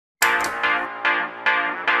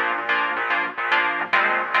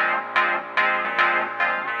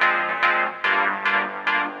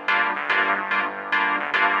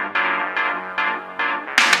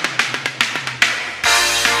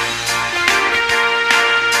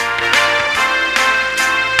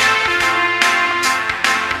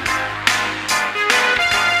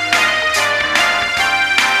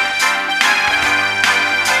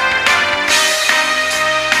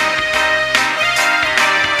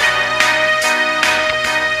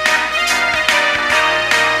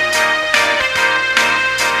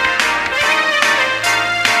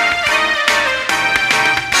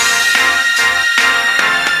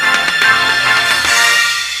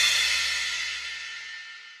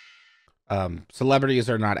Celebrities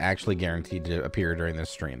are not actually guaranteed to appear during this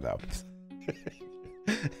stream, though.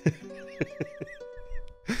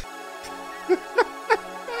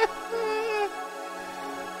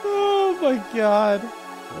 Oh my god.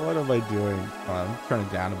 What am I doing? Hold on, turn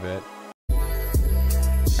it down a bit.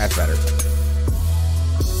 That's better.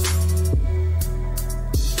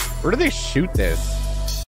 Where do they shoot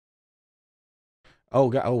this? Oh,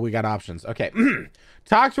 we got options. Okay.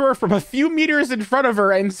 Talk to her from a few meters in front of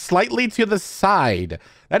her and slightly to the side.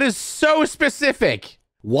 That is so specific.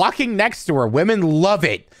 Walking next to her, women love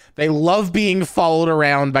it. They love being followed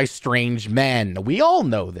around by strange men. We all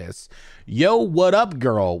know this. Yo, what up,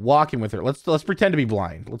 girl? Walking with her. Let's pretend to be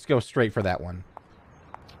blind. Let's go straight for that one.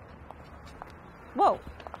 Whoa.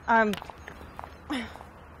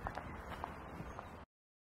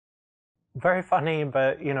 Very funny,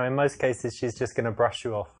 but, you know, in most cases, she's just going to brush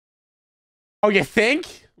you off. Oh, you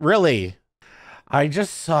think? Really? I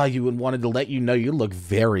just saw you and wanted to let you know you look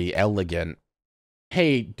very elegant.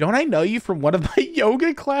 Hey, don't I know you from one of my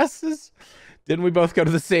yoga classes? Didn't we both go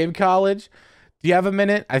to the same college? Do you have a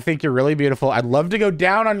minute? I think you're really beautiful. I'd love to go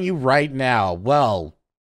down on you right now. Well,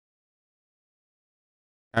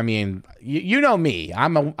 I mean, you know me.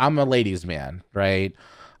 I'm a ladies' man, right?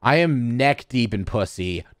 I am neck deep in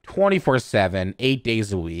pussy 24/7, 8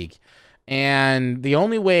 days a week. And the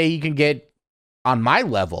only way you can get on my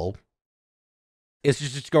level is to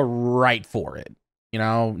just go right for it. You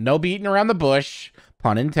know, no beating around the bush,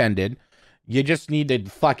 pun intended. You just need to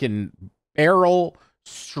fucking barrel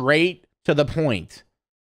straight to the point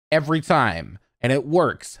every time. And it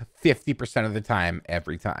works 50% of the time,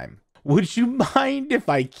 every time. Would you mind if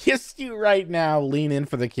I kissed you right now? Lean in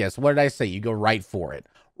for the kiss. What did I say? You go right for it.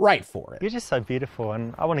 Right for it. You're just so beautiful,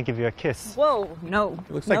 and I want to give you a kiss. Whoa, no.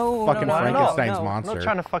 It looks like fucking Frankenstein's monster. I'm not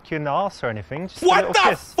trying to fuck you in the ass or anything. Just what the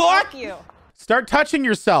kiss. fuck? Fuck you. Start touching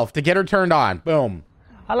yourself to get her turned on. Boom.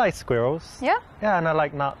 I like squirrels. Yeah? Yeah, and I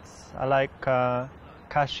like nuts. I like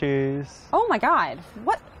cashews. Oh my god.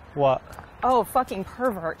 What? What? Oh, fucking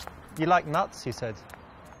pervert. You like nuts, you said.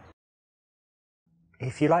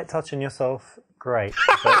 If you like touching yourself, great.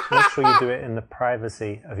 But make sure you do it in the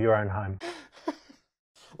privacy of your own home.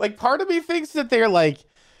 Like, part of me thinks that they're, like,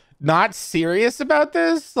 not serious about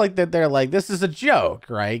this. Like, that they're like, this is a joke,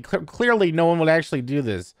 right? Clearly, no one would actually do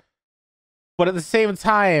this. But at the same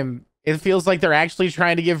time, it feels like they're actually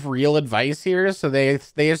trying to give real advice here. So they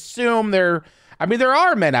assume they're... I mean, there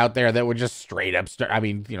are men out there that would just straight up start... I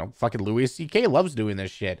mean, you know, fucking Louis C.K. loves doing this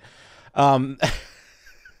shit.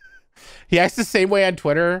 He acts the same way on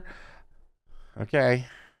Twitter. Okay.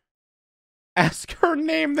 Ask her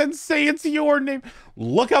name, then say it's your name.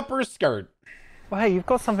 Look up her skirt. Well, hey, you've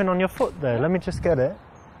got something on your foot there. Let me just get it.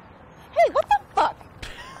 Hey, what the fuck?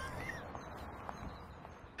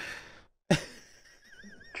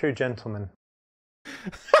 True gentleman.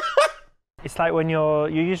 It's like when you're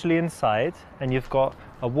usually inside and you've got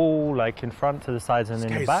a wall like in front, to the sides, and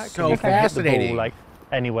in the back. So and you can hit the fascinating. ball, like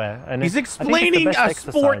anywhere. And he's explaining a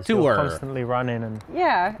sport to her. Constantly running and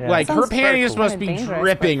Yeah. Like, her panties cool. must be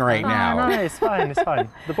dripping right now. No, it's fine. It's fine.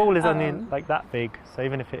 The ball is only like that big, so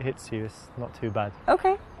even if it hits you, it's not too bad.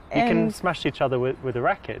 Okay. You can smash each other with the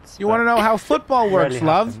rackets. You want to know how football works,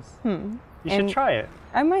 love? You should try it.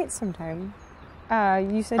 I might sometime.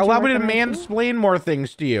 You said Allow me to mansplain more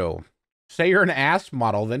things to you. Say you're an ass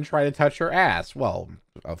model, then try to touch her ass. Well,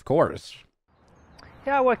 of course.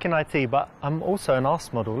 Yeah, I work in IT, but I'm also an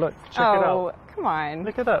arse model. Look, check it out. Oh, come on.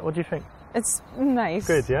 Look at that. What do you think? It's nice.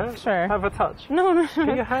 Good, yeah? Sure. Have a touch. No.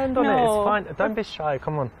 Put your hand on it. It's fine. Don't be shy.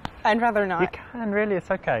 Come on. I'd rather not. You can, really. It's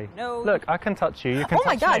okay. No. Look, I can touch you. You can touch me. Oh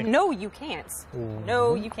my god, no, you can't. Ooh.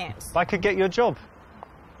 No, you can't. I could get you a job.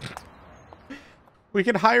 We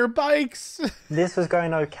could hire bikes. This was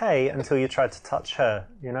going okay until you tried to touch her.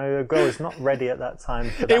 You know, a girl is not ready at that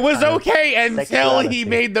time. For that It was kind of okay until he sexuality.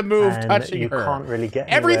 made the move And touching you her. can't really get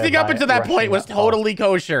Everything up until that point was totally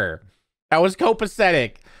kosher. That was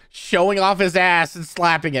copacetic. Showing off his ass and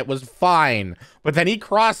slapping it was fine. But then he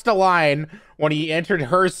crossed a line when he entered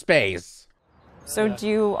her space. So do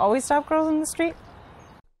you always stop girls in the street?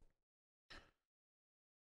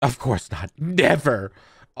 Of course not. Never.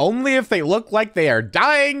 Only if they look like they are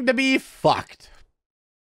dying to be fucked.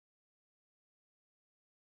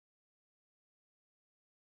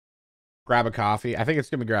 Grab a coffee. I think it's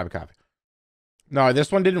gonna be grab a coffee. No,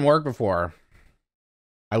 this one didn't work before.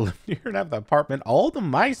 I live here and have the apartment all to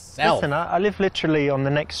myself. Listen, I live literally on the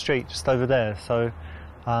next street, just over there. So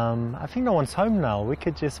I think no one's home now. We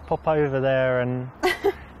could just pop over there and,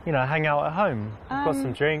 you know, hang out at home. We've got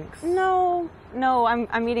some drinks. No,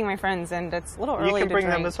 I'm meeting my friends and it's a little early to drink. You can bring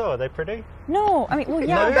them as well. Are they pretty? No, I mean, well,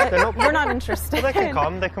 yeah, No, but they're not we're not interested. Well, they can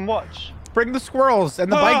come. They can watch. bring the squirrels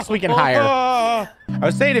and the bikes we can hire. I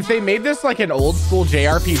was saying if they made this like an old school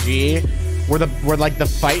JRPG where like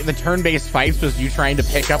the turn-based fights was you trying to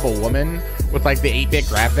pick up a woman with like the 8-bit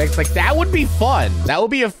graphics, like that would be fun. That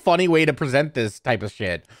would be a funny way to present this type of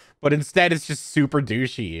shit. But instead it's just super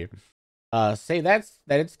douchey. Say that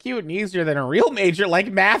it's cute and easier than a real major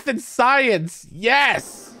like math and science.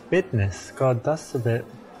 Yes. Business. God, that's a bit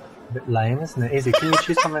lame, isn't it? Easy. Can you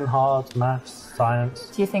choose something hard? Maths, science?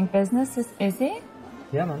 Do you think business is easy?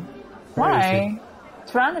 Yeah, man. Why?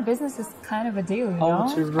 To run a business is kind of a deal, you know?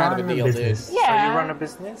 Oh, to run a business. Yeah. So you run a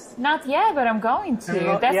business? Not yet, but I'm going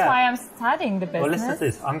to. That's why I'm studying the business. Well, listen to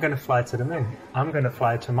this. I'm going to fly to the moon. I'm going to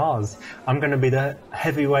fly to Mars. I'm going to be the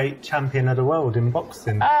heavyweight champion of the world in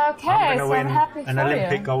boxing. Okay, I'm so going I'm to happy win an for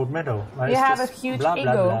Olympic you. gold medal. Like, You have a just huge blah,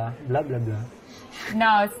 ego. blah, blah, blah, blah.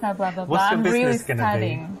 No, it's not blah, blah, blah. What's your I'm really business going to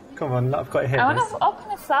studying. be? Come on, I've got to hear I this. want to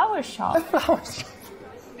open a flower shop. A flower shop.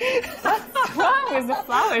 What's wrong with the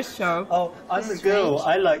flower shop? Oh, I'm a girl.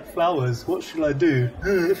 I like flowers. What should I do?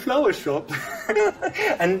 Flower shop.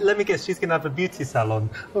 And let me guess, she's gonna have a beauty salon.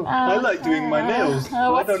 Oh, I like doing my nails. Why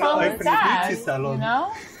What's don't wrong I with open that? a beauty salon? You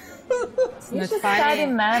know? You That's should funny. study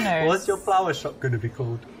manners. What's your flower shop gonna be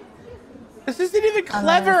called? This isn't even I'm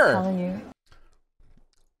not gonna clever. tell you.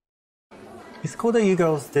 It's cool that you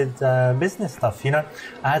girls did business stuff, you know?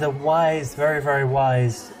 I had a wise, very, very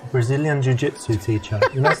wise Brazilian jiu-jitsu teacher.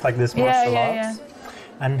 You know, it's like this martial arts.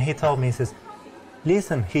 And he told me, he says,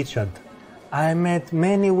 listen, Richard, I met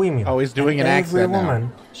many women. Oh, he's doing and an every accent now.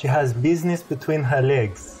 woman, she has business between her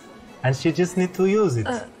legs. And she just need to use it.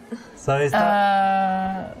 So is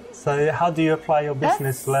that... So how do you apply your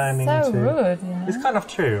business That's learning so to... rude, you know? It's kind of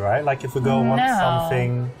true, right? Like if a girl wants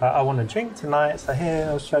something, I want a drink tonight, so here,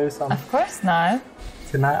 I'll show you some. Of course not.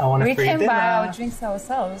 Tonight I want a We free can dinner. buy our drinks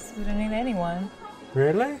ourselves. We don't need anyone.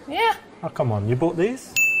 Really? Yeah. Oh, come on. You bought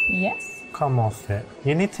these? Yes. Come off it.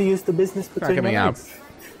 You need to use the business between coming your out. legs.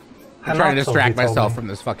 I'm trying to distract myself from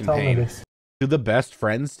this fucking Tell me pain. this. Do the best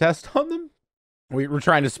friends test on them? We're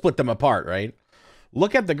trying to split them apart, right?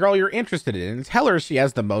 Look at the girl you're interested in and tell her she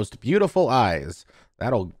has the most beautiful eyes.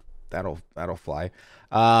 That'll fly.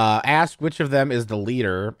 Ask which of them is the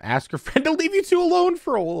leader. Ask your friend to leave you two alone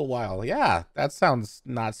for a little while. Yeah, that sounds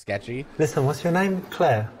not sketchy. Listen, what's your name?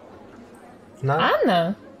 Claire? No?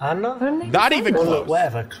 Anna. Anna? Her name Not is even Anna. close. Look,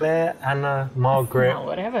 whatever. Claire, Anna, Margaret, No,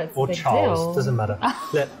 whatever. It's a or big Charles. deal. Doesn't matter.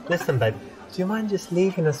 Look, listen, babe. Do you mind just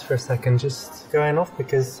leaving us for a second? Just going off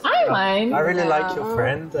because... I mind. I really like your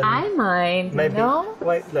friend. And I mind, maybe... you know?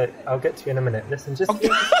 Wait, look. I'll get to you in a minute. Listen, just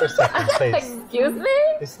leave us for a second, please. Excuse me?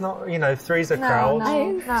 It's not, you know, three's a crowd.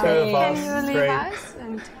 no. Two of us, Can you three. leave us?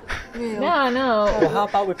 And No. Well, how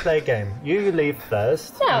about we play a game? You leave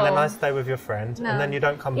first, No. and then I stay with your friend, and then you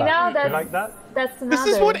don't come You back. know, You like that? That's another...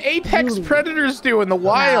 This is what apex predators do in the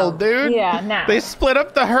wild, dude. Yeah, no. They split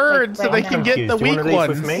up the herd so they right can now. get the Do you weak wanna leave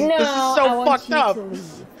ones. with me? No, This is so I want fucked you up. to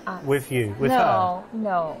leave us. With you, with her.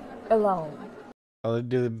 No, alone. I'll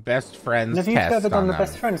do the best friends Have you test ever done on the them.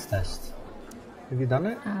 best friends test? Have you done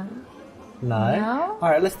it? No. no. All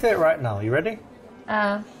right, let's do it right now. You ready?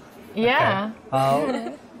 Yeah.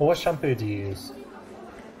 Okay. What shampoo do you use?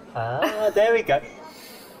 There we go.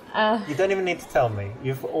 You don't even need to tell me.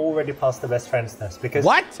 You've already passed the best friends test because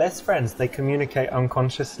What? best friends they communicate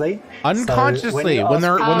unconsciously. Unconsciously, So when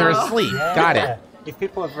they're asleep. Yeah. Got it. If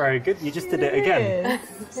people are very good, you just did it again.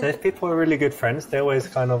 So if people are really good friends, they always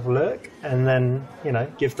kind of look and then, you know,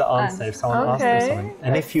 give the answer if someone asks them something.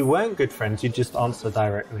 And if you weren't good friends, you just answer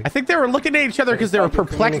directly. I think they were looking at each other because they were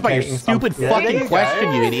perplexed by your Communicating stupid something. Yeah, there fucking you question,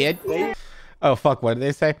 go. you idiot. Oh, fuck, what did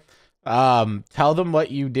they say? Tell them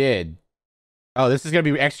what you did. Oh, this is going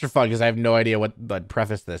to be extra fun because I have no idea what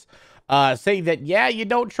preface this. Say that, yeah, you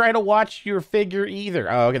don't try to watch your figure either.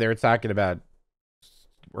 Oh, okay, they were talking about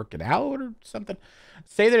working out or something.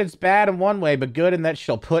 Say that it's bad in one way, but good in that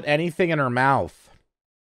she'll put anything in her mouth.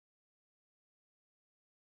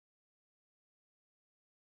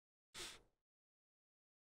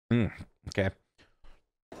 Okay.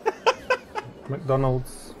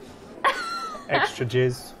 McDonald's, extra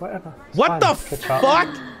jizz, whatever. It's What fine. the Ketchup.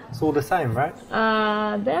 fuck? It's all the same, right?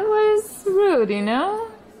 That was rude, you know?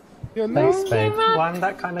 Thanks, babe. Well, I'm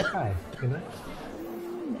that kind of guy, you know?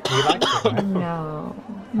 You like it, right? No.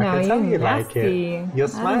 I No, can tell you're you like nasty. it. You're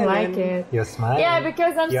smiling. I don't like it. You're smiling. Yeah,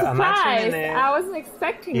 because I'm You're surprised. imagining it. I wasn't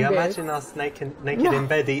expecting You this. imagine us naked in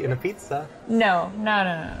bed eating a pizza. No.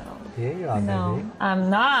 Yeah, you are, No, baby. I'm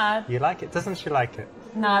not. You like it. Doesn't she like it?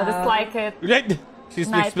 No, I just like it. She's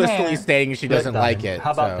Nightmare. explicitly stating she doesn't Look, like darling, it.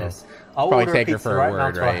 How about so this? I'll probably order take a her pizza for a right word,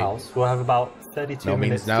 now to right? our house. We'll have about 32 No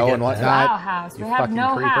minutes means no to and get there. whatnot. Our house. You We have fucking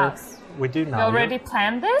no creeper. house. We do You now. already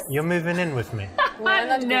planned this? You're moving in with me.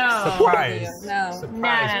 No. Surprise. No. Surprise,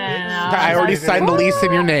 No. I already signed the lease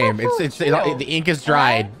in your name. The ink is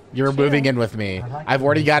dried. You're moving in with me. I've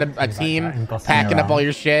already got a team packing up all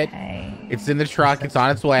your shit. It's in the truck. It's on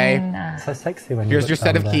its way. So sexy when you Here's look your set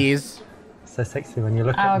down of there. keys. So sexy when you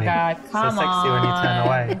look at me. Oh God, come so sexy when you turn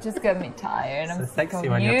away. It just got me tired. I'm So sexy sick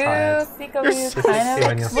of when you. you're tired. Sick of You're you. so Kind sexy of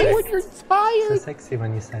when you're like sick. When you're So tired. sexy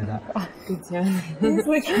when you say that. so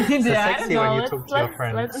sexy when you talk to your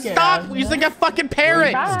friends. Let's go. Stop! You're like a fucking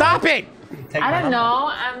parrot. Bye. Stop it. Take I my don't number. know.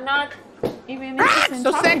 I'm not even Ah, interested in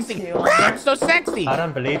so talking sexy. to you. Ah, so sexy. I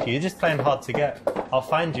don't believe you. You're just playing hard to get. I'll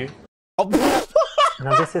find you. Oh.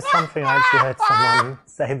 Now, this is something I actually heard someone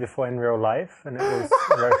say before in real life, and it was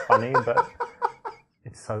very funny, but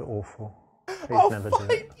it's so awful. Please never do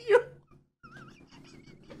it.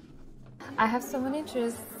 I have so many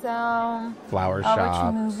interests. Flower I watch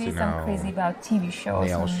shops, movies. I'm crazy about TV shows.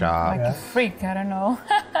 nail I'm shop. like a freak. I don't know.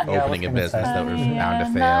 Opening a business that was bound to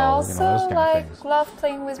And fail. I You also know, those kind of like things. love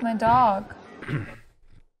playing with my dog.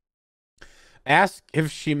 Ask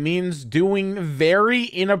if she means doing very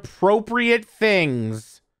inappropriate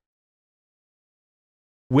things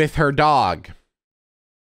with her dog.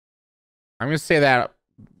 I'm going to say that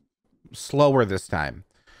slower this time.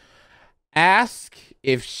 Ask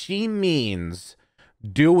if she means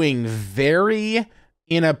doing very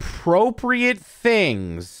inappropriate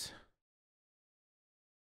things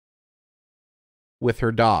with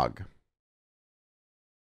her dog.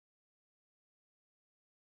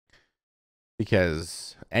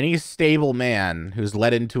 Because any stable man who's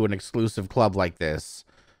led into an exclusive club like this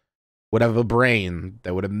would have a brain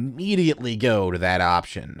that would immediately go to that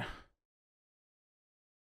option.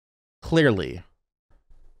 Clearly.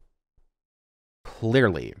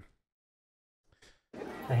 Clearly.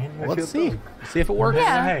 Let's see. See if it works.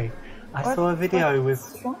 Yeah. Hey, I saw a video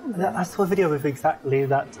with exactly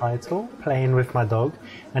that title, playing with my dog,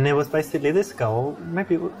 and it was basically this girl.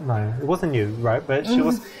 Maybe no, it wasn't you, right? But she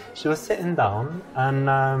was sitting down,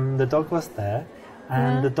 and the dog was there,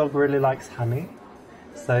 and the dog really likes honey,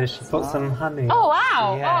 so she put some honey. Oh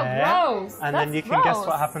wow! Yeah. Oh gross! And That's then you can guess gross.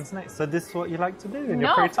 what happens next. So this is what you like to do in your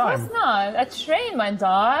No, free of course time. not. I train my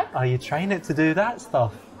dog. Oh, you train it to do that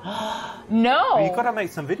stuff. No. You gotta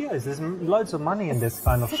make some videos. There's loads of money in this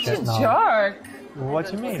kind of Such shit a now. jerk. What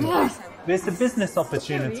do you mean? It's a business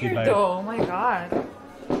opportunity, babe. Oh my god.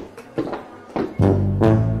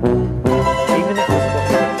 Even if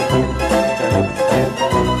it's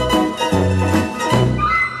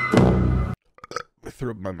I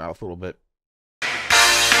threw up in my mouth a little bit.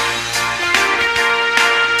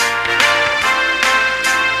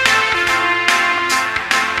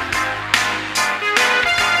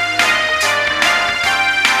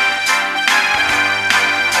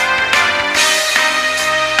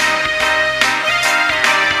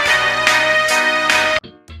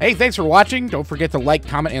 Hey, thanks for watching. Don't forget to like,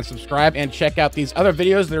 comment, and subscribe, and check out these other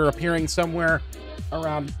videos that are appearing somewhere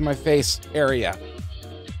around my face area.